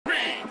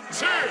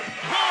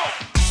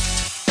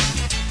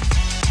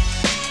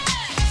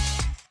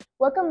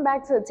Welcome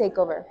back to The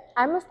Takeover.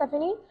 I'm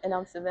Stephanie. And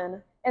I'm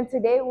Savannah. And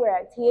today we're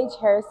at T.H.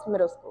 Harris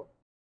Middle School.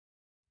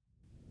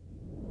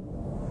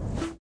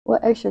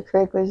 What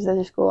extracurriculars does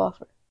your school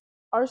offer?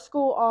 Our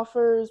school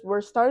offers,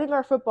 we're starting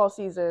our football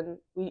season.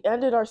 We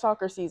ended our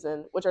soccer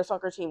season, which our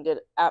soccer team did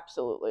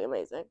absolutely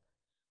amazing.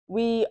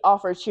 We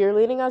offer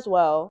cheerleading as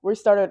well. We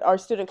started our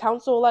student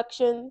council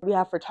election. We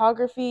have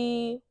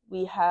photography.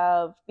 We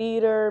have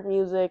theater,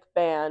 music,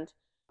 band.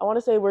 I want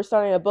to say we're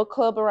starting a book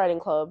club, a writing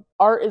club.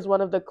 Art is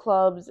one of the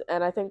clubs,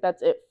 and I think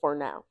that's it for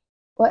now.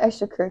 What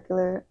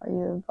extracurricular are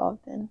you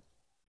involved in?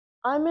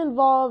 I'm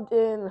involved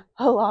in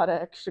a lot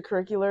of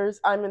extracurriculars.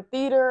 I'm in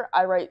theater.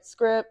 I write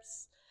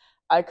scripts.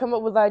 I come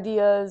up with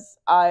ideas.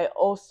 I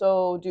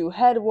also do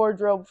head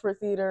wardrobe for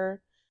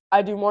theater.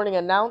 I do morning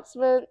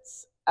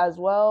announcements as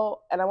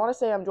well. And I want to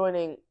say I'm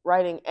joining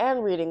writing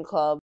and reading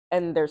club,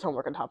 and there's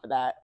homework on top of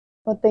that.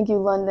 Well, thank you,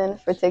 London,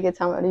 for taking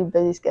time out of your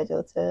busy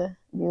schedule to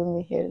be with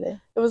me here today.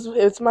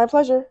 It's my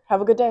pleasure.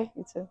 Have a good day.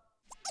 You too.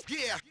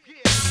 Yeah.